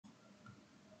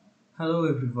Hello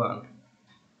everyone.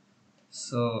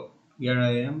 So here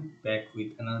I am back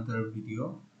with another video.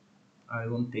 I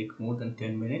won't take more than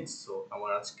 10 minutes. So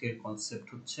আমার আজকের concept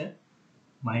হচ্ছে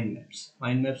mind maps.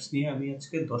 Mind maps নিয়ে আমি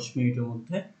আজকে 10 মিনিটের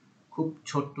মধ্যে খুব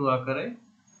ছোট্ট আকারে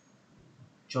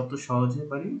যত সহজে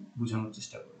পারি বোঝানোর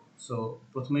চেষ্টা করব। সো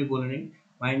প্রথমেই বলে নিই,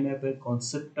 মাইন্ড ম্যাপের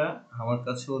কনসেপ্টটা আমার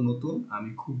কাছেও নতুন। আমি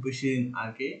খুব বেশি দিন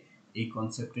আগে এই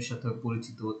কনসেপ্টের সাথে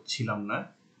পরিচিত ছিলাম না।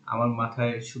 আমার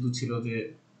মাথায় শুধু ছিল যে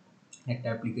একটা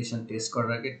অ্যাপ্লিকেশন টেস্ট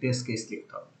করার আগে টেস্ট কেস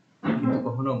লিখতে হবে, কিন্তু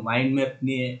কখনো মাইন্ড ম্যাপ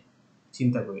নিয়ে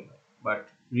চিন্তা করি না। বাট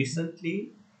রিসেন্টলি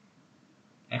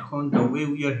এখন the way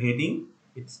we are heading,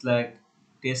 it's like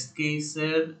test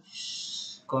কেসের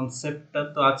কনসেপ্টটা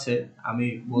তো আছে। আমি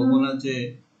বলবো না যে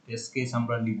টেস্ট কেস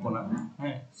আমরা লিখবো না,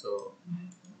 হ্যাঁ। সো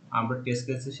আমরা টেস্ট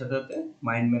কেসের সাথে সাথে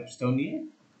মাইন্ড ম্যাপসটাও নিয়ে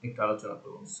একটু আলোচনা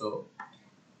করবো। সো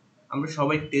আমরা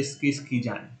সবাই টেস্ট কেস কি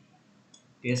জানি?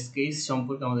 টেস্ট কেস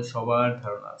সম্পর্কে আমাদের সবার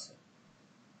ধারণা আছে,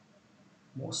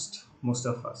 most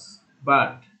of us,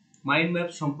 but mind map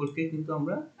সম্পর্কে কিন্তু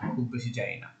আমরা খুব বেশি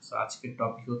জানি না। সো আজকের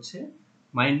টপিক হচ্ছে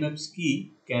মাইন্ড ম্যাপস কি,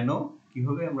 কেন,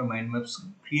 কিভাবে আমরা মাইন্ড ম্যাপস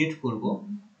ক্রিয়েট করব,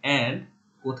 অ্যান্ড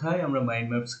কোথায় আমরা মাইন্ড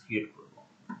ম্যাপস ক্রিয়েট করব,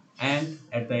 অ্যান্ড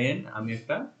অ্যাট দ্য এন্ড আমি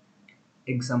একটা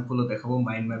এক্সাম্পলও দেখাবো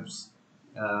মাইন্ড ম্যাপস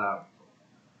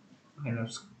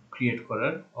ক্রিয়েট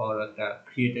করার, আর একটা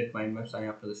ক্রিয়েটেড মাইন্ড ম্যাপস আমি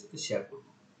আপনাদের সাথে শেয়ার করব।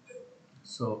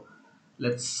 So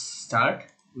let's start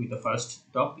with the first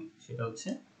topic, সেটা হচ্ছে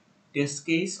test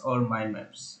case or mind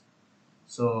maps.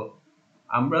 So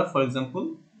আমরা ফর এক্সাম্পল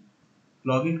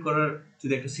লগ ইন করার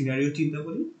যদি একটা সিনারিও চিন্তা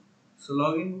করি, সো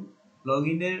লগ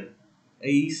ইনের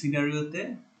এই সিনারিওতে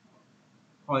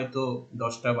হয়তো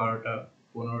 10টা 12টা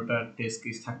 15টা টেস্ট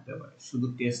কেস থাকতে পারে, শুধু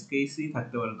টেস্ট কেসই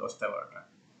থাকতে পারে 10টা 12টা।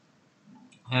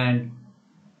 অ্যান্ড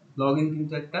লগ ইন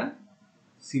কিন্তু একটা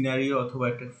সিনারিও অথবা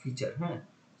একটা ফিচার, হ্যাঁ।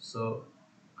 সো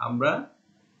আমরা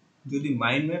যদি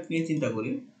মাইন্ড ম্যাপ নিয়ে চিন্তা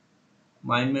করি,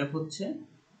 মাইন্ড ম্যাপ হচ্ছে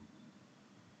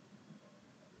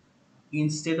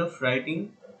instead of writing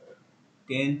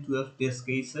 10-12 test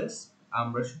cases,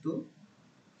 আমরা শুধু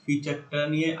ফিচারটা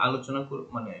নিয়ে আলোচনা করব,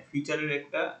 মানে ফিচারের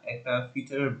একটা একটা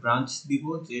ফিচারের ব্রাঞ্চ দিব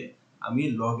যে আমি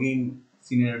লগ ইন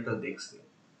সিনারিওটা দেখছি।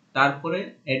 তারপরে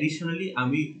অ্যাডিশনালি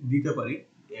আমি দিতে পারি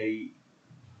এই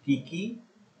কি কি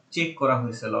চেক করা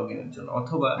হয়েছে লগ ইনের জন্য,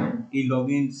 অথবা এই লগ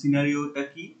ইন সিনারিওটা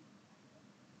কি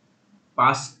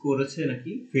পাস করেছে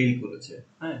নাকি ফেল করেছে,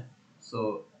 হ্যাঁ। সো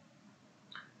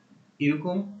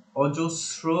এরকম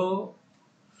অজস্র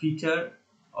ফিচার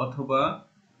অথবা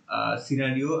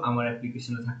সিনারিও আমার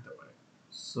অ্যাপ্লিকেশনে থাকতে পারে।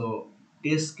 সো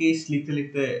টেস্ট কেস লিখতে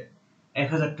লিখতে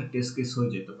 1000টা টেস্ট কেস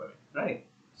হয়ে যেতে পারে, রাইট।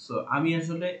 সো আমি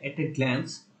আসলে একটা গ্ল্যান্স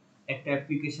একটা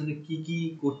অ্যাপ্লিকেশনে কি কি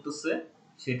করতেছে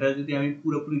সেটা যদি আমি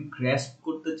পুরোপুরি গ্র্যাস্প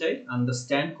করতে চাই,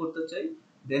 আন্ডারস্ট্যান্ড করতে চাই,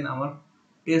 দেন আমার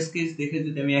টেস্ট কেস দেখে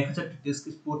যদি আমি 1000টা টেস্ট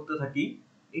কেস পড়তে থাকি,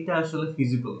 এটা আসলে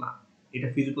ফিজিবল না। এটা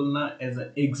ফিজিবল না as a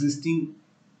existing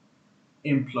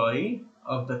employee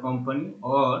of the company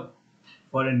or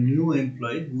for a new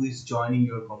employee who is joining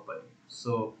your company.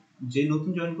 So যে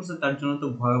নতুন জয়েন করছে তার জন্য তো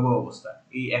ভয়াবহ অবস্থা।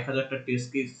 এই 1000টা টেস্ট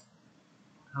কেস,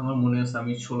 আমার মনে আছে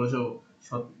আমি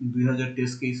 2000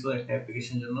 টেস্ট কেসও একটা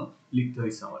অ্যাপ্লিকেশন জন্য লিখতে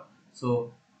হয়েছে আমার। So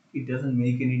it doesn't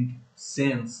make any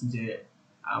sense যে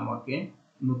আমাকে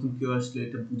নতুন কেউ আসলে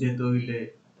এটা বুঝাইতে হইলে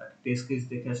টেস্ট কেস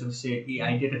দেখে আসলে সে এই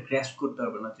আইডিয়াটা গ্র্যাস্প করতে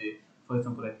পারবে না যে ফর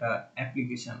এক্সাম্পল একটা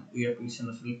অ্যাপ্লিকেশন, ওই অ্যাপ্লিকেশন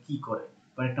আসলে কি করে।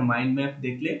 বা একটা মাইন্ড ম্যাপ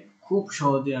দেখলে খুব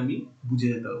সহজে আমি বুঝে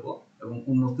যেতে পারবো এবং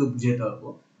অন্যকেও বুঝাতে পারবো,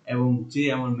 এবং যে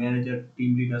আমার ম্যানেজার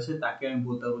টিম লিড আছে তাকে আমি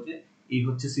বলতে পারবো যে এই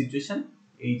হচ্ছে সিচুয়েশন,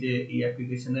 এই যে এই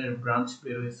অ্যাপ্লিকেশনের ব্রাঞ্চ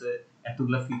বের হয়েছে,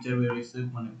 এতগুলা ফিচার বের হয়েছে,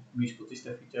 মানে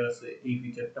 20-25টা ফিচার আছে, এই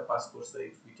ফিচারটা পাস করছে,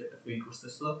 এই ফিচারটা ফেল করছে।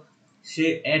 সো সে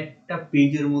একটা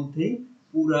পেজের মধ্যেই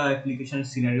পুরো অ্যাপ্লিকেশনের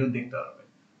সিনারিও দেখতে পারবে।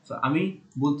 সো আমি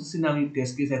বলতেছি না আমি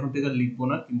টেস্ট কেস এখন থেকে লিখবো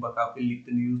না, কিংবা কাউকে লিখতে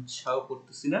নিরুৎসাহ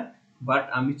করতেছি না, বাট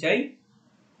আমি চাই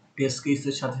টেস্ট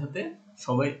কেসের সাথে সাথে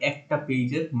সবাই একটা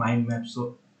পেজের মাইন্ড ম্যাপসও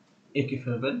এঁকে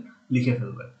ফেলবেন, লিখে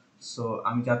ফেলবেন। সো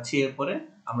আমি যাচ্ছি এরপরে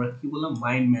আমরা কি বললাম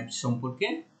মাইন্ড ম্যাপ সম্পর্কে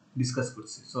ডিসকাস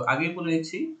করছি। সো আগেই বলে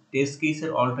নিচ্ছি, টেস্ট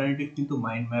কেসের অল্টারনেটিভ কিন্তু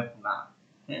মাইন্ড ম্যাপ না,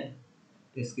 হ্যাঁ।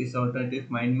 টেস্ট কেসের অল্টারনেটিভ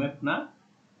মাইন্ড ম্যাপ না,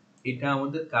 এটা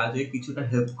আমাদের কাজে কিছুটা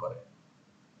হেল্প করে,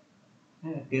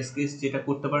 হ্যাঁ। টেস্ট কেস যেটা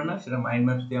করতে পারে না সেটা মাইন্ড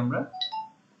ম্যাপস দিয়ে আমরা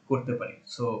করতে পারি।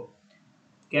 সো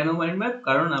কেন মাইন্ড ম্যাপ?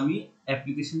 কারণ আমি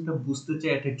অ্যাপ্লিকেশনটা বুঝতে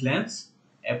চাই অ্যাট এ গ্ল্যান্স,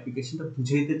 অ্যাপ্লিকেশনটা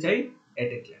বুঝাইতে চাই অ্যাট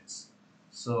এ গ্ল্যান্স।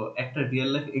 সো একটা রিয়েল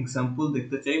লাইফ এক্সাম্পল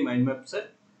দেখতে চাই মাইন্ড ম্যাপসের,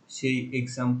 সেই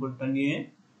এক্সাম্পলটা নিয়ে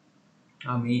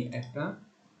আমি একটা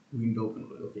উইন্ডো ওপেন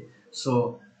করি। ওকে, সো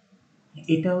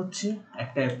এটা হচ্ছে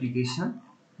একটা অ্যাপ্লিকেশন,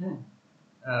 হ্যাঁ।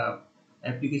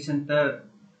 অ্যাপ্লিকেশনটার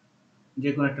যে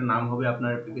কোনো একটা নাম হবে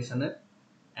আপনার অ্যাপ্লিকেশনের,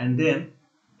 অ্যান্ড দেন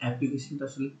অ্যাপ্লিকেশনটা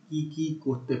আসলে কি কি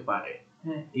করতে পারে।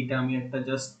 হ্যাঁ, এটা আমি একটা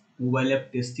জাস্ট মোবাইল অ্যাপ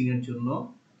টেস্টিং এর জন্য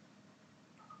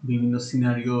বিভিন্ন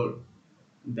সিনারিও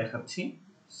দেখাচ্ছি।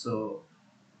 সো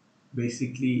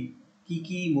বেসিকলি কি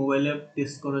কি মোবাইল অ্যাপ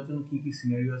টেস্ট করার জন্য কি কি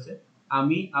সিনারিও আছে,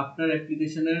 আমি আপনার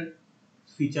অ্যাপ্লিকেশনের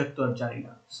ফিচার তো আর জানি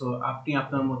না। সো আপনি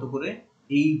আপনার মতো করে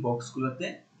এই বক্সগুলোতে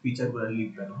ফিচারগুলো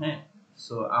লিখবেন। হ্যাঁ,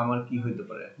 সো আমার কি হইতে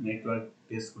পারে, নেটওয়ার্ক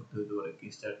টেস্ট করতে হইতে পারে, কি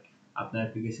স্টার আপনার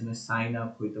অ্যাপ্লিকেশনে সাইন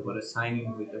আপ হইতে পারে, সাইন ইন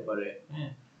হইতে পারে।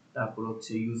 হ্যাঁ, তারপর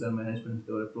হচ্ছে ইউজার ম্যানেজমেন্ট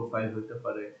হতে পারে, প্রোফাইল হইতে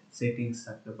পারে, সেটিংস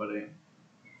থাকতে পারে,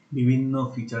 বিভিন্ন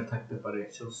ফিচার থাকতে পারে।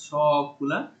 সো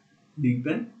সবগুলা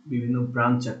লিখবেন বিভিন্ন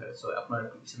ব্রাঞ্চ আকারে। সো আপনার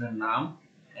অ্যাপ্লিকেশনের নাম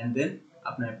এন্ড দেন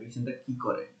আপনার অ্যাপ্লিকেশনটা কি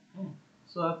করে।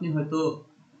 সো আপনি হয়তো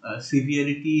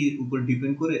সিভিয়ারিটির উপর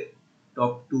ডিপেন্ড করে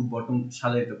টপ টু বটম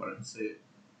সাজাইতে পারেন। সে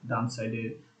ডান সাইডে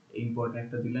ইম্পর্টেন্ট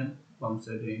একটা দিলেন, বাম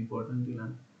সাইডে ইম্পর্টেন্ট দিলেন,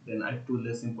 দেন আরেকটু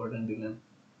লেস ইম্পর্টেন্ট দিলেন,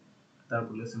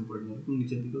 তারপর লেস ইম্পর্টেন্ট এরকম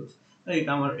নিচের দিকে হচ্ছে।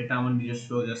 এটা আমার নিজস্ব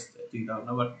জাস্ট চিন্তা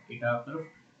ভাবনা, বাট এটা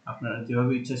আপনার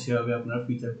যেভাবে ইচ্ছা সেভাবে আপনার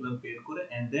ফিচারগুলো বের করে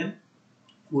এন্ড দেন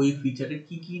ওই ফিচারে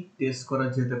কি কি টেস্ট করা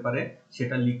যেতে পারে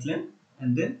সেটা লিখলেন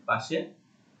এন্ড দেন পাশে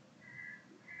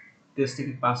টেস্টে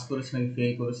কি পাস করেছে নাকি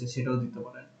ফেল করেছে সেটাও দিতে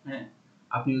পারেন। হ্যাঁ,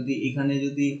 আপনি যদি এখানে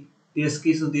যদি টেস্ট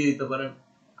কেসও দিয়ে দিতে পারেন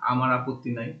আমার আপত্তি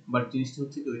নাই, বাট জিনিসটা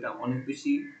হচ্ছে কি ওইটা অনেক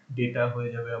বেশি ডেটা হয়ে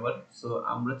যাবে আবার। সো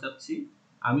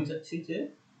আমি চাচ্ছি যে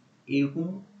এরকম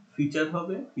ফিচার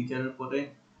হবে, ফিচারের পরে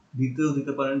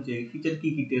দিতে পারেন যে ফিচার কি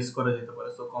কি টেস্ট করা যেতে পারে।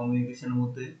 সো কমিউনিকেশনের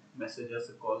মধ্যে মেসেজ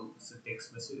আছে, কল আছে, টেক্সট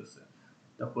মেসেজ আছে,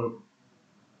 তারপর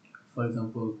ফর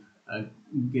এক্সাম্পল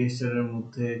গেস্টারের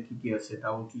মধ্যে কি কি আছে,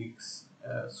 double clicks,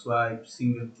 swipe,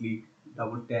 single click,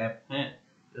 double tap. হ্যাঁ,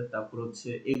 তারপর হচ্ছে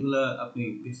এগুলা আপনি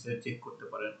গেস্টারে চেক করতে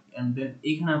পারেন এন্ড দেন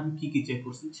এখানে আপনি কি কি চেক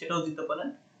করছেন সেটাও দিতে পারেন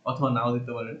অথবা নাও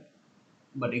দিতে পারেন।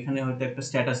 বাট এখানে হয়তো একটা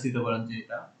স্ট্যাটাস দিতে পারেন যে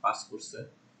এটা পাস করছে,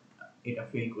 এটা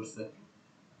ফেল করছে।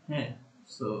 হ্যাঁ,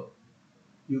 so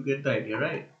you get the idea,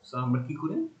 right? So আমরা কি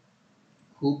করি,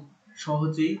 খুব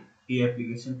সহজেই এই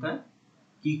অ্যাপ্লিকেশনটা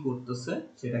কি করতেছে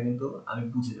সেটা কিন্তু আমি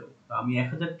বুঝে যাবো। তো আমি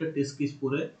 1000টা টেস্ট কেস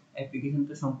পড়ে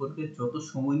অ্যাপ্লিকেশনটা সম্পর্কে যত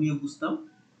সময় নিয়ে বুঝতাম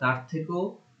তার থেকেও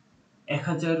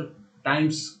 1000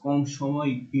 টাইমস কম সময়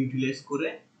ইউটিলাইজ করে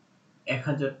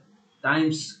 1000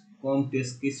 টাইমস কম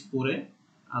টেস্ট কেস পড়ে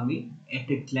আমি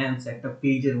একটা গ্ল্যান্স একটা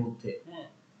পেজের মধ্যে, হ্যাঁ,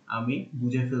 আমি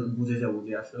বুঝে যাব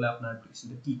যে আসলে আপনার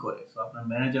অ্যাপ্লিকেশনটা কি করে। সো আপনার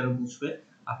ম্যানেজারও বুঝবে।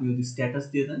 আপনি যদি স্ট্যাটাস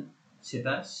দিয়ে দেন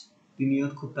সেটা তিনিও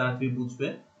খুব তাড়াতাড়ি বুঝবে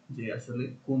যে আসলে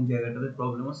কোন জায়গাটাতে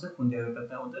প্রবলেম আছে, কোন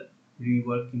জায়গাটাতে আমাদের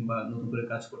রিওয়ার্ক কিংবা নতুন করে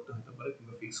কাজ করতে হতে পারে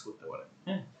কিংবা ফিক্স করতে পারে।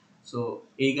 হ্যাঁ, সো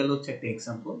এই গেল হচ্ছে একটা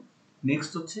এক্সাম্পল।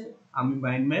 নেক্সট হচ্ছে আমি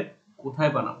মাইন্ড ম্যাপ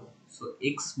কোথায় বানাবো। সো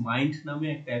এক্স মাইন্ড নামে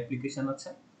একটা অ্যাপ্লিকেশন আছে।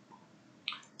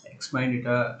 এক্স মাইন্ড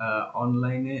এটা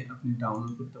অনলাইনে আপনি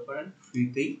ডাউনলোড করতে পারেন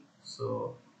ফ্রিতেই। So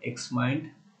x mind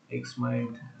x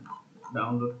mind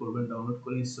download করবেন, ডাউনলোড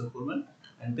করে ইনস্টল করবেন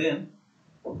এন্ড দেন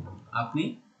আপনি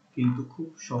কিন্তু খুব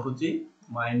সহজেই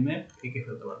মাইন্ড ম্যাপ এঁকে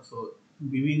ফেলতে পারেন। সো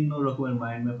বিভিন্ন রকমের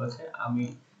মাইন্ড ম্যাপ আছে। আমি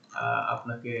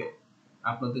আপনাকে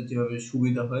আপনাদের যেভাবে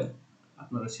সুবিধা হয়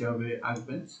আপনারা সেভাবে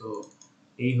আঁকবেন। সো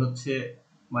এই হচ্ছে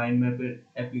মাইন্ড ম্যাপের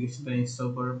অ্যাপ্লিকেশনটা ইনস্টল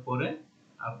করার পরে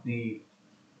আপনি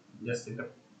জাস্ট এটা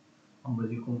আমরা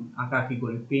যেরকম আঁকাআঁকি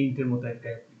করি পেইন্টের মতো একটা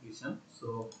অ্যাপ্লিকেশন। সো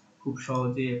খুব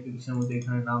সহজেই অ্যাপ্লিকেশনের মধ্যে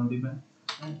এখানে নাম দিবেন।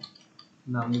 হ্যাঁ,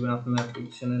 নাম দিবেন, আপনার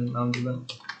অ্যাপ্লিকেশনের নাম দিবেন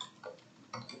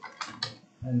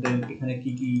এন্ড দেন এখানে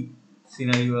কি কি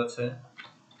সিনারিও আছে,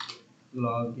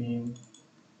 log in,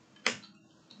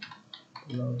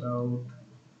 log out,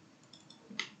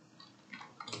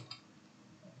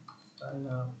 sign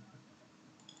up,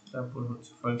 তারপর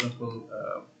হচ্ছে ফর এক্সাম্পল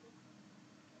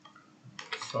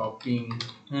শপিং।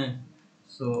 হ্যাঁ,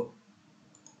 সো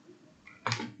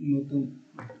নতুন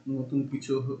নতুন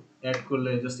কিছু অ্যাড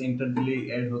করলে জাস্ট এন্টার দিলেই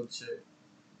অ্যাড হচ্ছে।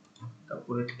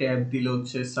 তারপরে ট্যাব দিলে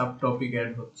হচ্ছে সাব টপিক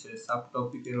অ্যাড হচ্ছে, সাব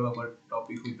টপিকেরও আবার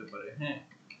টপিক হইতে পারে। হ্যাঁ,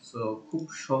 সো খুব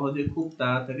সহজে খুব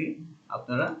তাড়াতাড়ি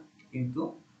আপনারা কিন্তু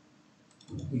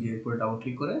নিজের উপরে ডাবল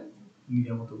ক্লিক করে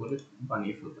নিজের মতো করে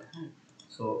বানিয়ে ফেলবেন। হ্যাঁ,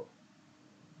 সো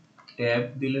ট্যাব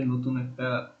দিলে নতুন একটা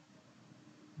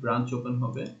ব্রাঞ্চ ওপেন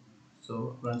হবে। So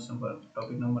branch number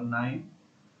topic number 9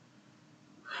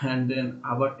 and then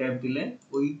আবার ট্যাব দিলে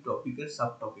ওই টপিকের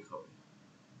সাব টপিক হবে।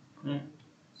 হ্যাঁ,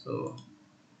 সো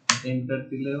এন্টার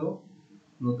দিলেও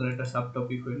নতুন একটা সাব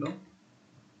টপিক হইলো।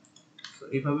 সো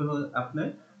এইভাবে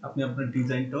আপনি আপনার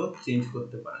ডিজাইনটাও চেঞ্জ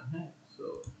করতে পারেন। হ্যাঁ, সো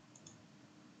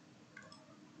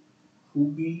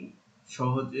খুবই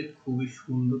সহজে, খুবই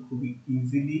সুন্দর, খুবই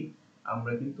ইজিলি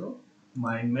আমরা কিন্তু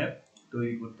মাইন্ড ম্যাপ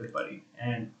তৈরি করতে পারি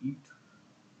and it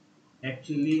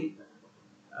actually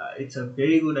it's a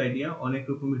very good idea. অনেক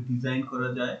রকমের ডিজাইন করা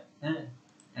যায়। হ্যাঁ,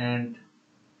 এন্ড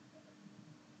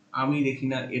আমি দেখি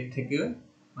না এর থেকে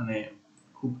মানে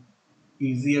খুব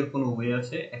ইজি আর কোনো ওয়ে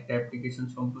আছে একটা অ্যাপ্লিকেশন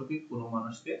সম্পর্কে কোনো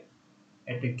মানুষকে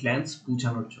একটা গ্ল্যান্স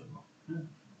বোঝানোর জন্য। হ্যাঁ,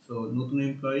 সো নতুন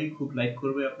এমপ্লয়ি খুব লাইক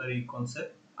করবে আপনার এই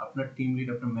কনসেপ্ট, আপনার টিম লিড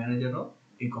আপনার ম্যানেজারও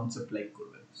এই কনসেপ্ট লাইক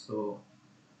করবে। সো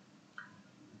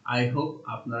আই হোপ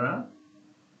আপনারা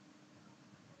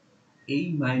এই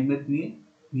মাইন্ড ম্যাপ নিয়ে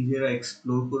নিজেরা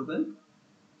এক্সপ্লোর করবেন।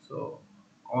 সো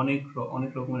অনেক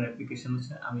রকমের অ্যাপ্লিকেশন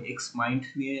আছে, আমি এক্স মাইন্ড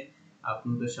নিয়ে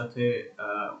আপনাদের সাথে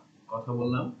কথা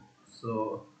বললাম। সো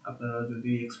আপনারা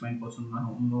যদি এক্স মাইন্ড পছন্দ না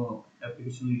হয় অন্য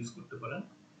অ্যাপ্লিকেশন ইউজ করতে পারেন।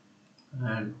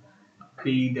 অ্যান্ড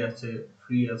পেইড আছে,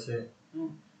 ফ্রি আছে,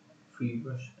 ফ্রি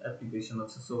অ্যাপ্লিকেশন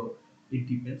আছে। So it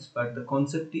depends, but the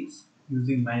concept is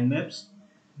using mind maps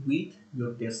with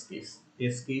your test case.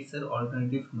 Test case এর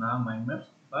alternative না mind maps,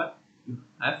 but you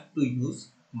have to use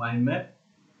mind map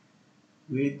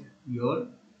with your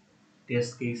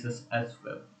test cases as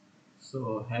well. So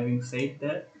having said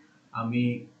that, আমি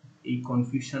এই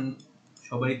confusion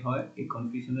সবাই হয়, এই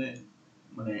কনফিউশনে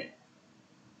মানে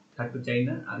থাকতে চাই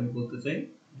না। আমি বলতে চাই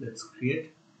let's create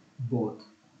both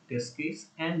test case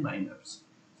and mind maps.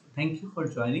 Thank you for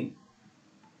joining.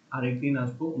 আরেকদিন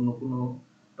আসবো, অন্য কোনো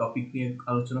টপিক নিয়ে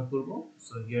আলোচনা করব।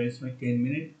 So here is my 10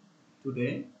 minute today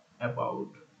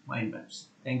about mind maps.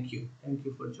 Thank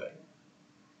you for joining.